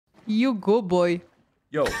You go, boy.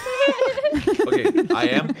 Yo. Okay, I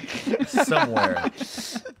am somewhere.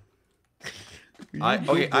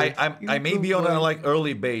 I may be on a like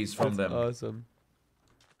early base from them. Awesome.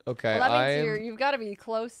 Okay, Well, that means you've got to be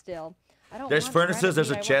close still. I don't There's want furnaces. There's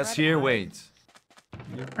a rabbit meat, chest here. Wait.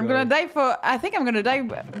 I'm gonna die for. I think I'm gonna die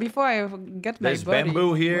before I get my There's body.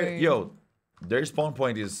 bamboo here. Wait. Yo, their spawn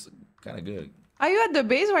point is kind of good. Are you at the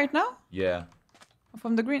base right now? Yeah.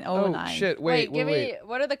 From the green? Oh, nice. shit! Wait, give me.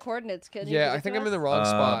 What are the coordinates? Can you give I it think to I'm in the us? wrong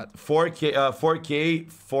spot. 4K, 480.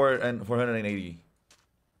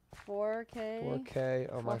 4K. 4K.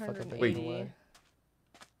 Oh my fucking thing. 480. Away.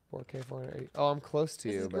 4K, 480. Oh, I'm close to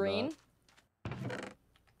This you. is but green.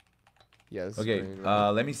 Yeah. This Okay. is green, right?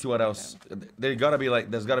 Let me see what else. There's gotta be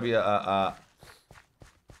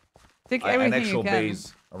Take an everything actual you can.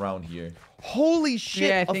 base around here. Holy shit!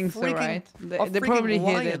 Yeah, I a think so, freaking, right? a They freaking probably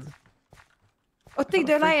hit lion. it. Oh, take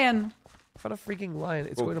the lion. I found a freaking lion.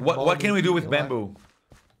 It's Oh, going to what can we do with maul me. bamboo?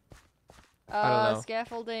 I don't know.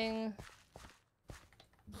 Scaffolding.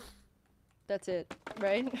 That's it,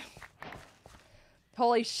 right?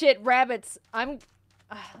 Holy shit, rabbits!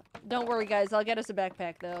 Don't worry, guys. I'll get us a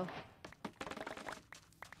backpack though.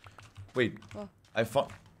 Wait, Oh. I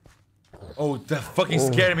found. Oh, that fucking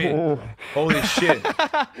scared me. Holy shit.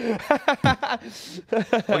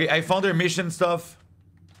 Okay, I found their mission stuff.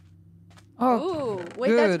 Oh, Ooh, wait,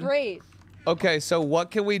 good. that's great. Okay, so what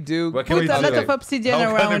can we do? What can Put we a do? lot of obsidian How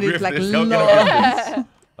can I around it, drift like this? How can I lots.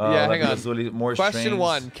 Yeah, let hang me on. just really- More Question strings.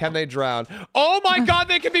 1: Can they drown? Oh my God,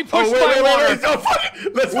 they can be pushed Oh, by wait, water. wait, wait, no, fuck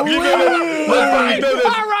it. Let's fucking do this. Let's fucking do this.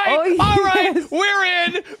 All right, Oh, all right, yes. we're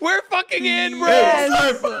in. We're fucking in, bro.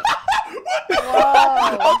 Yes.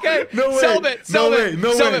 Whoa. Okay, No way. Cellbit, No way, Cellbit,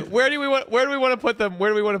 no Cellbit. way. Where do we want to put them? Where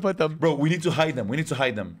do we want to put them? Bro, we need to hide them. We need to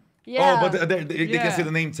hide them. Yeah. Oh, but they Yeah. can see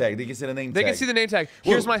the name tag. They can see the name They tag. can see the name tag.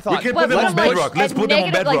 Here's my thought. We can But put them put on them, like, bedrock. Let's at put them on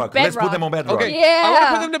negative, like, bedrock. Let's put them on bedrock. Okay, Yeah. I want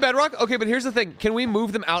to put them to bedrock. Okay, but here's the thing. Can we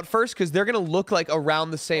move them out first? Because they're going to look like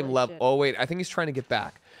around the same Holy level. shit. Oh, wait. I think he's trying to get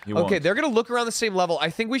back. He Okay, won't. they're going to look around the same level.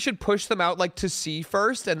 I think we should push them out like to sea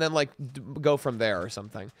first and then like go from there or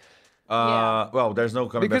something. Yeah. Well, there's no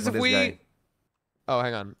coming Because back if from this we... guy. Oh,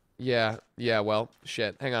 hang on. Yeah, well,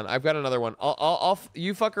 shit. Hang on. I've got another one.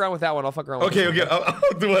 You fuck around with that one. I'll fuck around with Okay, this okay. one.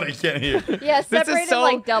 I'll do what I can here. Yeah, This separate is them so,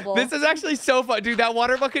 like double. This is actually so fun. Dude, that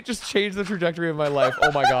water bucket just changed the trajectory of my life.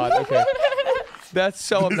 Oh my God. Okay. That's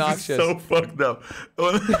so obnoxious. This is so fucked up.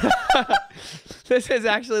 This is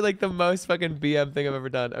actually like the most fucking BM thing I've ever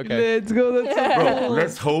done. Okay. Let's go. That's so Bro, cool.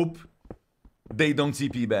 let's hope they don't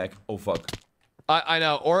TP back. Oh, fuck. I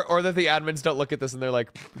know. Or that the admins don't look at this and they're like,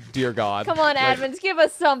 dear God. Come on, admins, give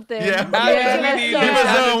us something. Yeah. Admins, we need Give us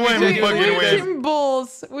admins, some we way, we genuinely fucking need win. it. Team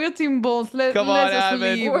balls. We're team balls. Come on, let us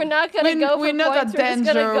admin. leave. We're not gonna go for We're not points. a We're just gonna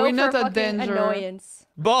danger. go We're for not a fucking danger. annoyance.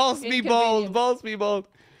 Balls be bold. Inconvenience. Balls be bold.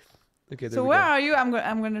 Okay, there So we where go. are you? I'm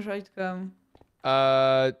gonna try to come.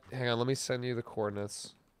 Hang on. Let me send you the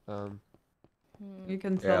coordinates. You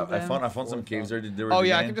can Yeah, tell them. I found some caves there. They were Oh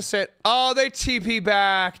yeah, I beginning. can just say it. Oh, they TP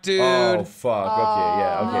back, dude. Oh, fuck. Okay,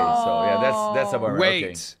 yeah, okay. So, yeah, that's a bummer.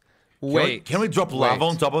 Wait. Okay. Wait. Can we drop lava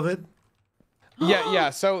on top of it? Yeah.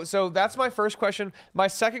 So that's my first question. My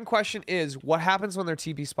second question is, what happens when their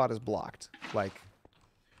TP spot is blocked? Like,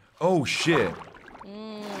 Oh, shit.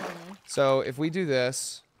 so if we do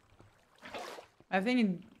this, I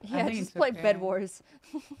think Yeah, just play Bed Wars.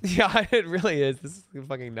 yeah, it really is. This is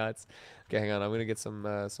fucking nuts. Okay, hang on. I'm gonna get some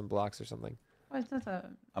blocks or something. Why is that a...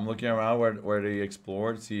 I'm looking around where they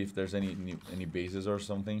explored, see if there's any bases or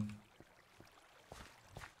something.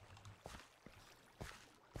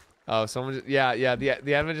 Oh, someone just, yeah. The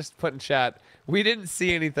admin just put in chat. We didn't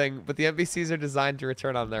see anything, but the NPCs are designed to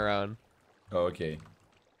return on their own. Oh, okay.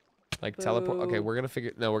 Like teleport. Okay, we're gonna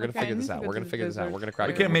figure. No, we're gonna Okay, figure I this need to out. go We're to gonna the figure this out. desert. We're gonna crack.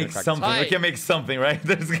 We it. can We're make gonna crack something. this. We can make something, right?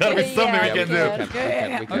 There's gotta be Yeah, something yeah, we can we do.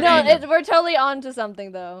 can. We can. No, we're totally on to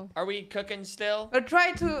something though. Are we cooking still? But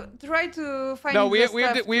try to find. No, the we've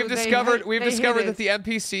stuff we've to- discovered they hid that it. the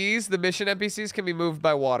NPCs, the mission NPCs, can be moved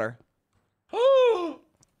by water.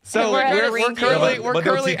 So And we're at we're a green currently field. we're but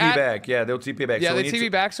they'll currently TP at back. Yeah, they'll TP back. yeah so they we need TV to-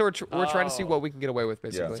 back. So we're trying to see Oh. what we can get away with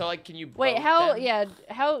basically. So like, can you Wait, boat how? them? Yeah,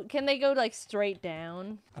 how can they go like straight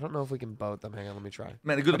down? I don't know if we can boat them. Hang on, let me try.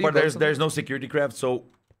 Man, the How good do you part build there's no security craft, so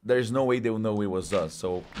there's no way they'll know it was us.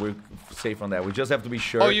 So we're safe on that. We just have to be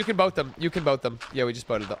sure. Oh, you can boat them. You can boat them. Yeah, we just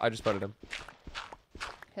boated them. I just boated them.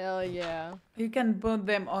 Hell yeah. You can boot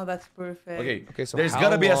them. Oh, that's perfect. Okay. So There's how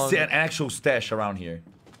gotta be long- an actual stash around here.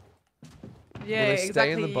 Yeah, they stay in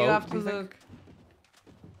exactly. the You boat, have do to you think? look.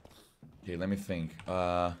 Okay, let me think.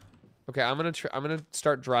 Okay, I'm gonna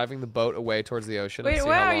start driving the boat away towards the ocean. and Wait, see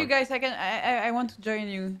where how are you long- guys? I want to join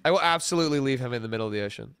you. I will absolutely leave him in the middle of the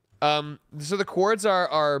ocean. So the cords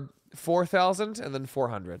are 4,000 and then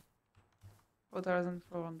 400.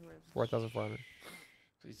 4,400. 4,400.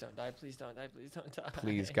 Please don't die. Please don't die. Please don't die.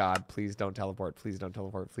 Please, God, please don't teleport. Please don't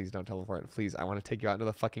teleport. Please don't teleport. Please, I want to take you out into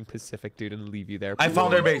the fucking Pacific, dude, and leave you there. I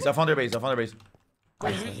found their base. I found their base. I found their base.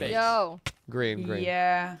 Wait, whose base? Yo. Green.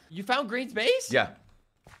 Yeah. You found Green's base? Yeah.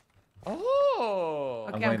 Oh.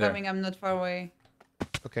 Okay, I'm going there. coming. I'm not far away.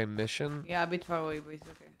 Okay, mission. Yeah, a bit far away, but it's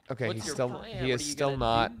okay. Okay, What's he's your still. plan? He What is are you still gonna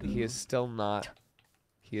not. do? He is still not.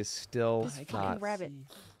 He is still This fucking not. rabbit.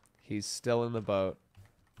 He's still in the boat.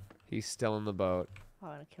 He's still in the boat. I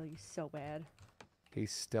want to kill you so bad.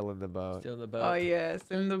 He's still in the boat. Still in the boat. Oh yeah,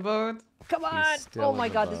 still in the boat. Come on! still Oh in my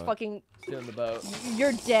the god, this boat. fucking... Still in the boat.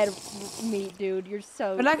 You're dead meat, dude. You're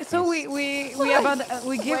so... But like, so we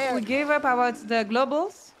gave up about the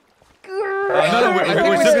globals. No,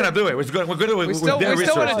 we're still gonna do it. We're gonna do it. We still want to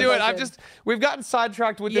resources. do it. We've gotten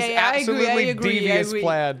sidetracked with this absolutely I agree, devious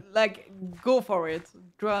plan. Like, go for it.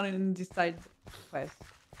 Drown in this side quest.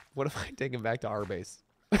 What if I take him back to our base?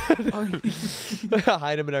 Oh,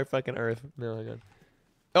 Hide him in our fucking earth. No, hang on.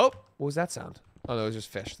 Oh, what was that sound? Oh, no, it was just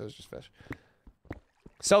fish. That was just fish.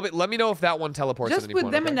 Cellbit, let me know if that one teleports just at any put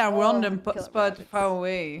point, them okay? in a random kill it, spot rabbits. far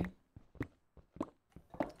away.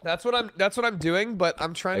 That's what I'm doing, but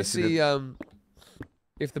I'm trying to see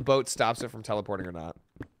if the boat stops it from teleporting or not.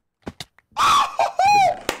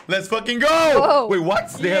 Let's fucking go! Whoa. Wait, what?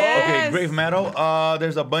 They have, okay, Yes. grave metal.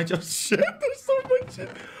 There's a bunch of shit. There's so much shit.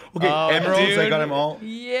 Okay, Oh, emeralds. I dude. got them all.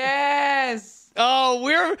 Yes. Oh,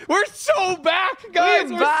 we're so back,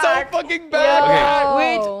 guys. We're back. so fucking back.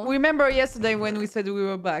 Okay. Oh. Wait, remember yesterday when we said we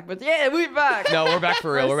were back? But yeah, we're back. No, we're back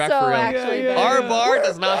for real. We're back so for real. actually Yeah, back. Our bar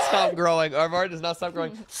does not stop growing. Our bar does not stop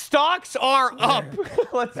growing. Stocks are up.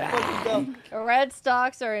 Let's fucking go. Red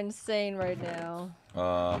stocks are insane right now.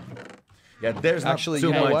 Yeah, there's Actually, not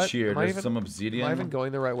you too know much what? here. Am I There's even- some Am obsidian. I even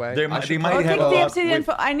going the right way? They I might, should they might probably Oh, have take a the lot. obsidian.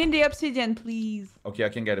 Wait, I need the obsidian, please, okay, I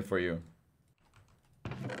can get it for you.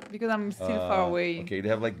 because I'm still far away. Okay, they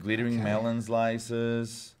have like glittering melon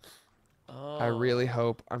slices. Oh. I really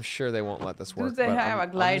hope. I'm sure they won't let this work. they but have a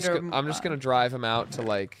glider? I'm just gonna drive him out to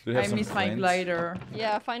like. Do they have I some miss my flints? glider.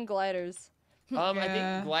 Yeah, find gliders. I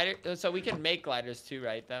Yeah. think glider. So we can make gliders too,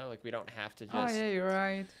 right? Though, like we don't have to just. Oh yeah, you're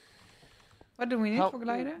right. What do we need How- for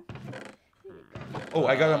glider? Oh,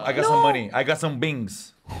 I got some money. I got some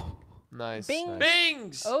bings. Nice. Bing. nice.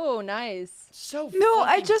 Bings. Oh, nice. So. No,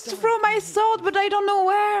 I fucking just dumb. threw my sword, but I don't know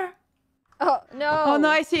where. Oh, no. Oh no,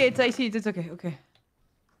 I see it. I see it. It's okay. Okay.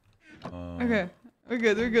 Okay. We're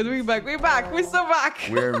good. We're good. We're back. We're back. We're so back.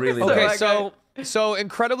 We're really Okay, back. so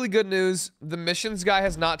incredibly good news. The missions guy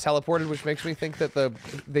has not teleported, which makes me think that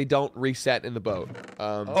they don't reset in the boat.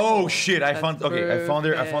 Oh shit! I found. Okay, I found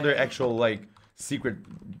their perfect. actual like secret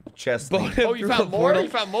chest. Boat thing. Oh, you through found a more. portal. You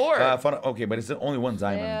found more. Okay, but it's only one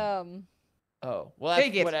diamond. Damn. Oh, well,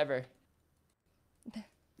 Take that's it. whatever.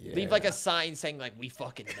 Yeah. Leave like a sign saying like we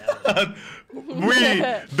fucking know. We,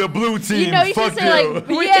 the blue team. You know, you fuck should say you. like,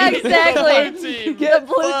 yeah, exactly. Team. The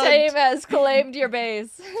blue team has claimed your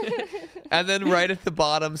base. And then right at the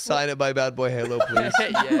bottom, sign it by Badboyhalo, please.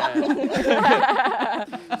 Yeah.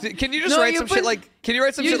 Can you just No, write you some put- shit like? Can you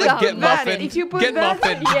write some you shit just like put get that. muffin? If you put Get that-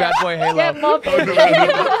 muffin, Yeah. Badboyhalo. Get muffin.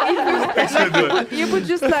 Actually do it. You put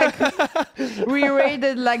just like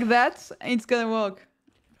re-rated like that, it's gonna work.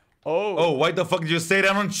 Oh, why the fuck did you say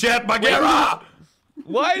that on chat, Bagheera?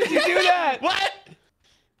 Why did you do that? What?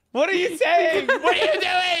 What are you saying? What are you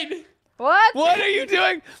doing? What? What are you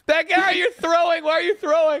doing? Bagheera, you're throwing. Why are you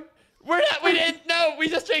throwing? We're not. We didn't. No, we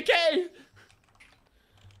just JK.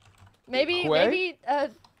 Maybe, Quay?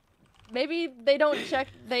 maybe they don't check,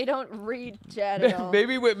 they don't read chat at all.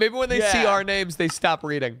 Maybe when they see Yeah. our names, they stop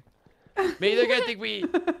reading. Maybe they're gonna think we.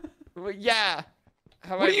 Yeah.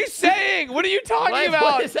 How What are you saying? What are you talking What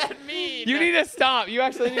about? does that mean? You need to stop. You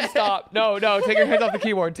actually need to stop. No, take your hands off the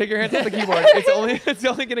keyboard. Take your hands off the keyboard. It's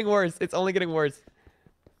only getting worse. It's only getting worse.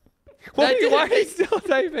 Why are you still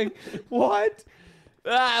typing? What?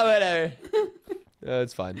 Whatever.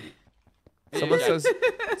 It's fine. Someone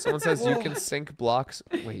says you can sink blocks.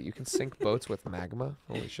 Wait, you can sink boats with magma?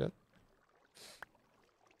 Holy shit.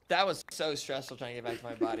 That was so stressful trying to get back to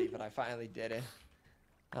my body, but I finally did it.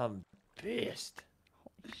 I'm pissed.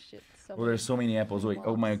 Shit, so Oh, there's so many apples. Wait,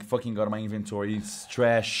 oh my fucking god, my inventory is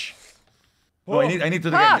trash. Oh, Oh. I need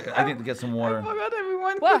to get some I water. forgot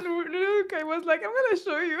everyone What? could look. I was like, I'm gonna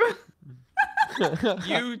show you.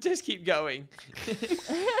 You just keep going.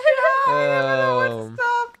 Um,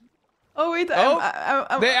 Stop. Oh wait. Oh,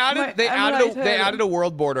 I'm, they I'm added a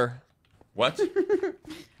world border. What?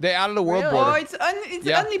 They added a world Really? Oh, border. it's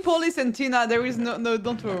Yeah. only Police and Tina. There is no.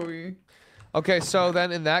 Don't worry. Okay, so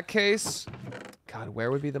then in that case, God,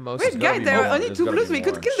 where would be the most? Wait, guys, be there are more. only There's 2 gotta blues. be We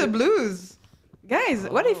could more. kill the blues. Guys,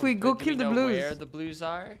 what if we go But do kill we the know blues? Where the blues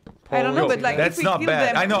are? I don't know, but like That's if we not kill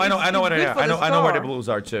bad. them, I know what it's I good am. for the I know where the score. blues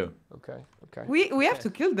are too. Okay. Okay. We have to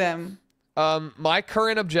kill them. My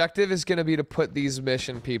current objective is gonna be to put these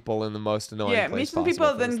mission people in the most annoying Yeah, place mission possible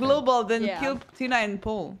people, for then this game. global, then Yeah. kill Tina and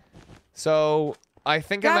Paul. So I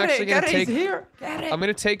think I'm actually gonna Gary take. is here. Gary. I'm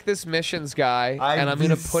gonna take this missions guy, and I'm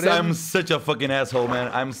gonna put him. I'm such a fucking asshole,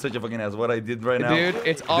 man. I'm such a fucking asshole. What I did right now. Dude,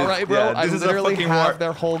 it's all This- right, bro. yeah, I this is a literally fucking have war.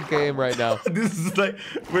 their whole game right now. This is like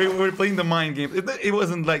we're playing the mind game. It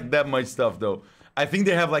wasn't like that much stuff though. I think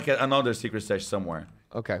they have like another secret stash somewhere.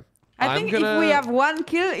 Okay. I think if we have 1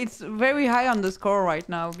 kill, it's very high on the score right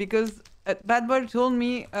now because Bad Boy told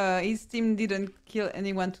me his team didn't kill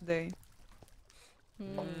anyone today.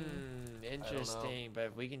 Interesting, but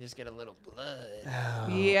if we can just get a little blood.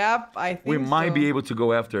 Yep, I think We might so. be able to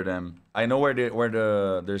go after them. I know where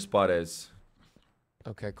their spot is.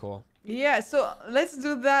 Okay, cool. Yeah, so let's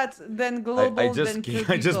do that. Then global, I then kill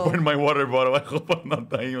I just people. burned my water bottle. I hope I'm not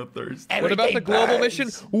dying of thirst. What about the global mission?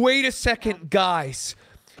 Wait a second, guys.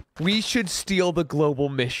 We should steal the global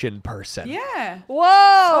mission person. Yeah.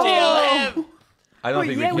 Whoa! Kill him! I don't Oh,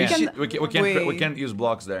 think yeah, we we can. can- We wait. can't use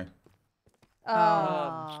blocks there.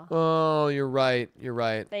 Oh, you're right. You're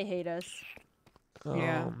right. They hate us. Oh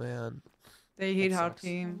Yeah. man, They hate That our sucks.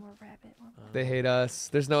 team. More rabbit. they hate us.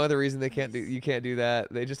 There's no other reason they can't do. You can't do that.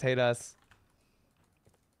 They just hate us.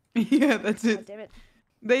 Yeah, that's God it. damn it.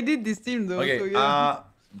 They did this team though. Okay. So yeah.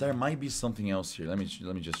 There might be something else here. Let me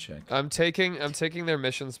just check. I'm taking their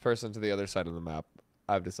missions person to the other side of the map.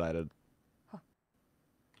 I've decided.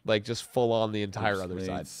 Like just full on the entire other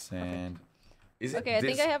side. Sand. Is it Okay, I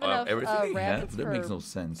think this, I have enough everything they rabbits have? That makes for no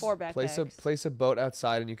sense. 4 backpacks. Place a boat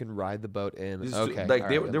outside and you can ride the boat in. This is- Okay. like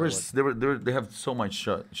alright, they have so much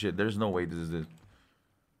shit. There's no way this is it.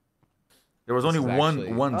 There was only This is one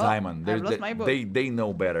actually- diamond. I've lost my boat. They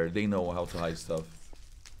know better. They know how to hide stuff.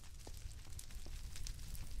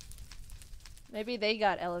 Maybe they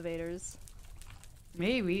got elevators.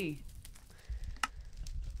 Maybe.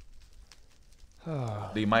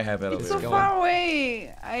 They might have It's elevators. so going- far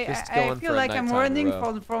away. just I going feel for a like I'm nighttime running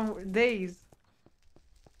row. for days.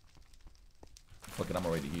 Fuck it, I'm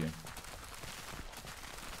already here.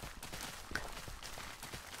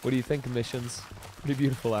 What do you think, missions? Pretty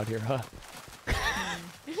beautiful out here, huh?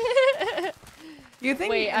 You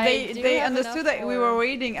think Wait, I they do they have understood enough that we were for-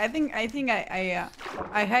 waiting? I think I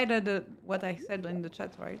hid what I said in the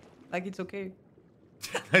chat, right? Like it's okay.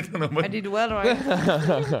 I don't know. But I did well, right?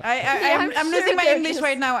 I'm I'm sure losing my they're English just-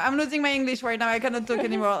 right now. I'm losing my English right now. I cannot talk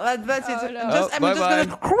anymore. That's it. Oh, no. I'm Oh, just bye-bye.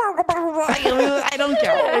 gonna. I don't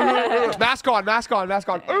care. Mask on, mask on, mask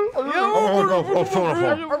on. I'm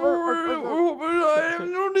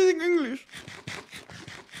not using English.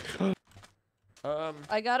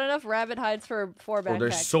 I got enough rabbit hides for 4 backpacks. oh,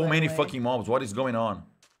 there's so by the many way. fucking mobs. What is going on?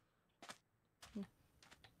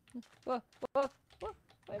 Whoa, whoa, whoa.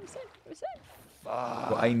 What am I saying?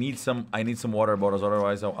 Well, I need some water bottles.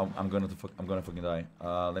 Otherwise, I'm gonna fucking die.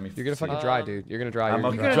 Let me. You're gonna see. fucking dry, dude. You're gonna dry. I'm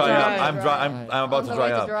You're about gonna to dry. dry dry. up. I'm dry. I'm about On to the dry way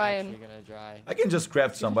to up. dry. Actually gonna dry. I can just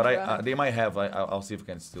craft some, but dry. they might have. I'll see if I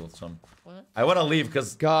can steal some. What? I wanna leave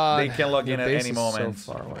because God, they can log your in at base any is moment.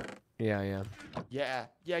 So far away. Yeah, yeah. Yeah.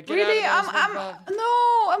 Get Really? out of I'm those,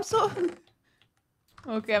 no. I'm so.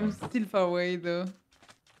 Okay, I'm still far away though.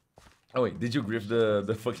 Oh wait, did you grief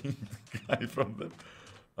the fucking guy from the?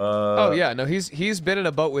 Oh yeah, no, he's been in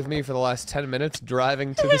a boat with me for the last 10 minutes,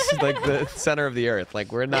 driving to this like the center of the earth.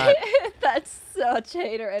 Like we're not. That's such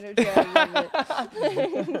hater energy. I love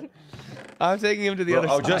it. I'm taking him to the Bro,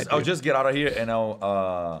 other side. I'll dude. just get out of here and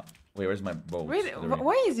I'll. Wait, where's my boat? Wait, There we go.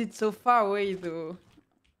 why is it so far away though?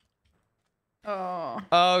 Oh.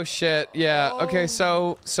 Oh shit! Yeah. Okay.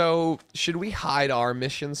 So should we hide our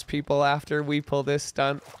missions people after we pull this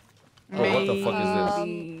stunt? Oh, what the fuck is this?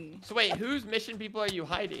 Maybe. So wait, whose mission people are you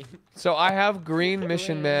hiding? So I have Green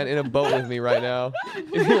Mission Man in a boat with me right now.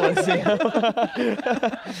 If you want to see him,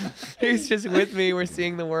 he's just with me. We're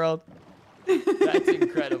seeing the world. That's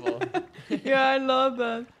incredible. Yeah, I love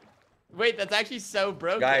that. Wait, that's actually so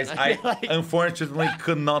broken. Guys, I feel like... unfortunately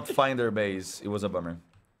could not find their base. It was a bummer.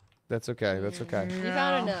 That's okay. That's okay. You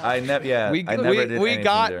found enough. I never. Yeah, We I never did anything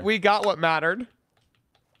there. got what mattered.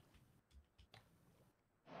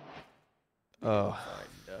 Oh,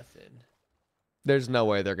 Nothing. there's no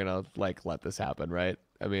way they're gonna like let this happen, right?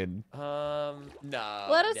 I mean, No.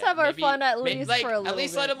 Let us yeah, have our maybe- fun at may- least like, for a little At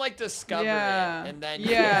least bit. let them like discover Yeah. it, and then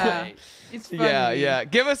Yeah. like, It's funny. yeah, yeah.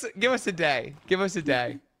 Give us a day. Give us a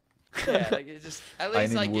day. yeah, like it just at I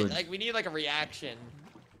least need like wood. like we need like a reaction.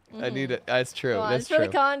 I need it. That's true. Come on, That's it's for true.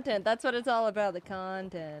 the content. That's what it's all about, the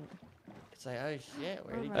content. It's like, oh shit,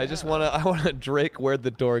 where'd he go? I wanna Drake where'd the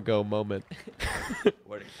door go moment.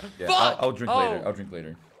 Yeah, Fuck! I'll drink later. I'll drink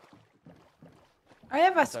later. I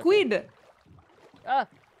have a okay. squid. Ah,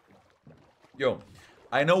 Yo,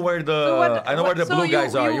 I know where the So what- I know where the so blue you-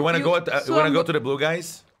 guys are. you- You wanna you- go? You so wanna I'm go go- to the blue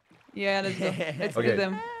guys? Yeah, let's go. Let's Okay. kill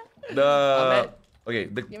them. The I'm at- okay.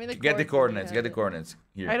 Give me the Get the coordinates, coordinates. you Get the have it. coordinates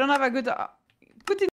here. I don't have a good. Put it